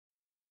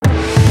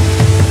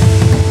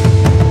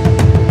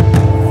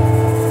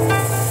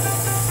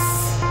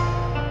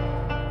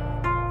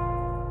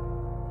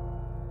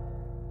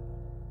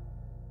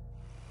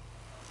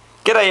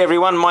G'day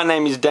everyone, my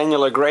name is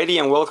Daniel O'Grady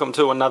and welcome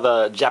to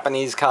another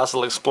Japanese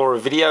Castle Explorer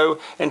video.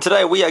 And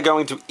today we are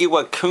going to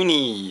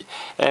Iwakuni.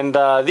 And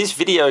this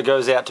video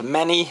goes out to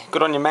Manny.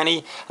 Good on you,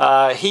 Manny.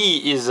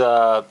 He is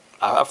a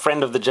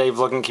friend of the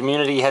J-vlogging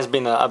community. He has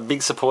been a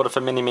big supporter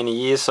for many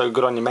years, so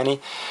good on you, Manny.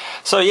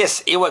 So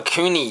yes,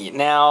 Iwakuni.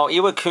 Now,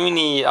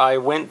 Iwakuni I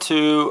went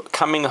to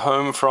coming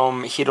home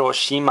from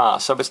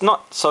Hiroshima. So it's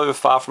not so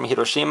far from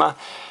Hiroshima.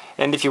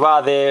 And if you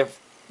are there,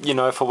 you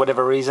know, for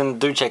whatever reason,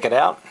 do check it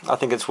out. I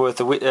think it's worth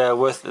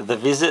the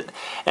visit.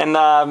 And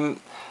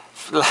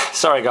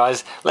sorry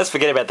guys, let's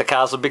forget about the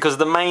castle because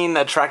the main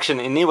attraction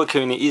in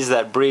Iwakuni is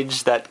that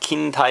bridge, that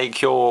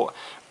Kintai-kyo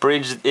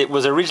bridge. It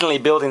was originally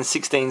built in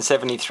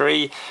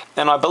 1673,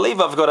 and I believe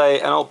I've got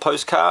an old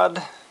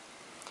postcard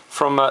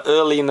from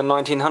early in the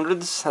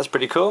 1900s. That's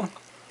pretty cool.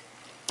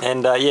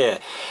 And yeah,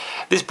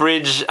 this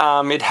bridge,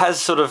 it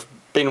has sort of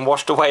been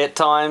washed away at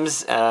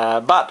times,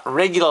 but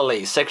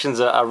regularly sections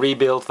are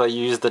rebuilt. They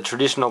use the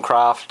traditional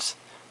crafts,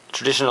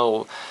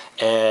 traditional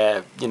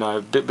you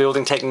know,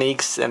 building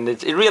techniques, and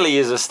it really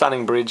is a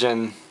stunning bridge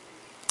and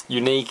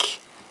unique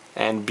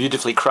and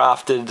beautifully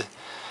crafted,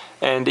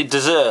 and it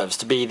deserves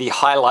to be the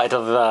highlight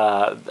of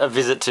a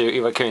visit to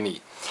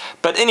Iwakuni.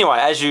 But anyway,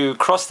 as you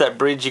cross that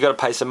bridge, you got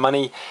to pay some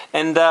money,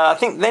 and I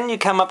think then you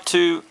come up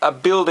to a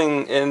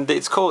building, and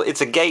it's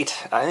a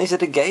gate. Is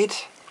it a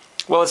gate?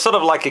 Well, it's sort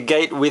of like a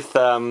gate with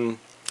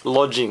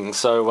lodging,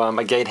 so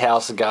a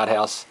gatehouse, a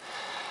guardhouse.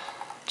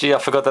 Gee, I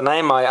forgot the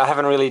name. I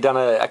haven't really done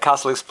a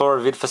Castle Explorer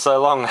vid for so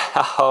long.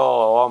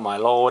 Oh my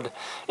lord.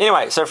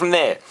 Anyway, so from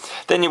there,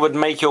 then you would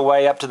make your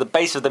way up to the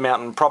base of the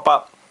mountain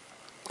proper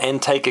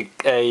and take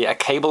a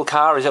cable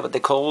car, is that what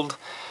they're called,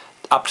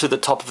 up to the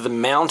top of the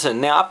mountain.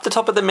 Now, up the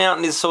top of the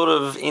mountain is sort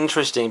of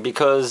interesting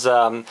because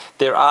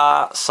there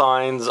are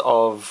signs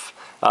of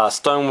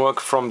stonework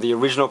from the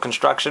original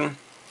construction.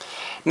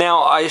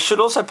 Now, I should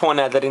also point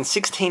out that in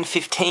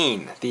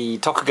 1615, the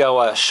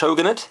Tokugawa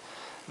Shogunate,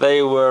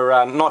 they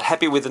were not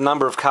happy with the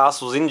number of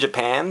castles in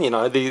Japan. You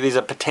know, these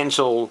are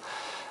potential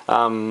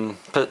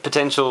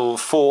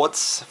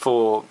forts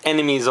for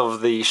enemies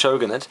of the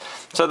shogunate,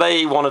 so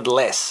they wanted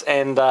less,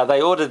 and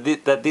they ordered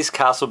that this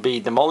castle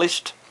be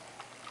demolished.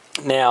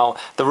 Now,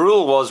 the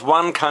rule was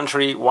one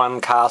country,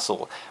 one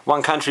castle,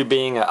 one country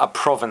being a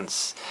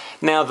province.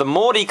 Now, the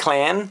Mori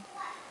clan,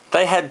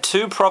 they had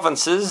two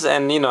provinces,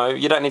 and you know,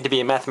 you don't need to be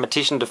a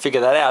mathematician to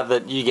figure that out,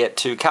 that you get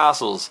two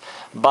castles.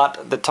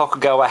 But the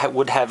Tokugawa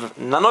would have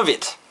none of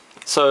it.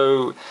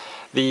 So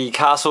the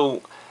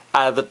castle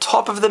at the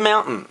top of the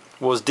mountain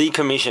was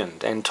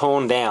decommissioned and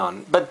torn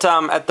down. But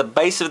at the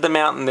base of the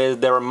mountain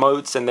there are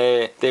moats, and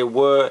there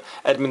were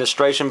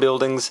administration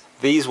buildings.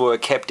 These were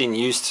kept in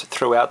use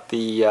throughout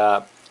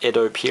the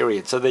Edo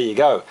period. So there you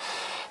go.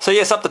 So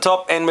yes, up the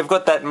top, and we've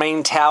got that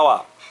main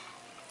tower.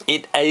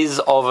 It is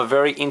of a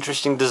very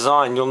interesting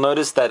design. You'll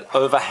notice that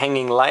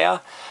overhanging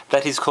layer,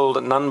 that is called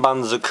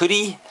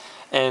Nanbanzukuri,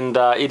 and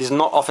it is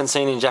not often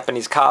seen in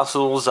Japanese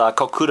castles.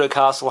 Kokura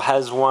Castle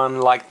has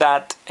one like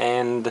that,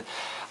 and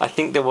I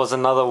think there was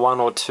another one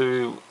or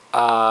two.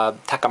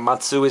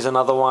 Takamatsu is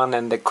another one,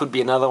 and there could be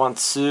another one,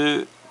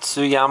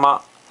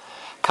 Tsuyama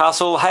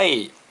Castle.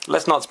 Hey,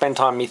 let's not spend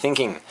time me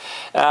thinking.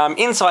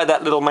 Inside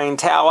that little main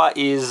tower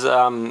is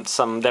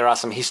there are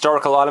some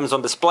historical items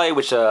on display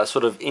which are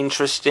sort of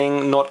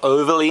interesting, not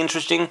overly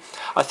interesting.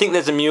 I think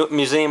there's a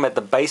museum at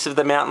the base of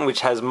the mountain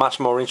which has much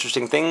more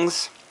interesting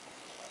things.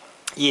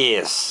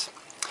 Yes.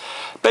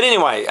 But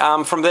anyway,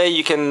 from there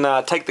you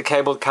can take the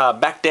cable car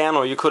back down,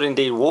 or you could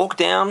indeed walk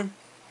down,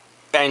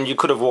 and you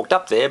could have walked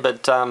up there,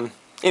 but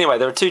anyway,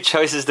 there are two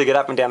choices to get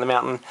up and down the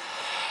mountain.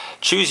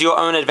 Choose your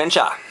own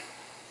adventure.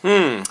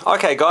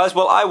 Okay guys,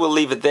 well I will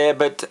leave it there,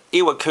 but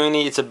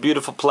Iwakuni, it's a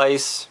beautiful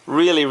place,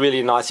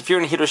 really nice. If you're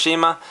in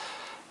Hiroshima,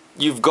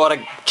 you've got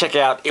to check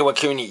out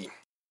Iwakuni.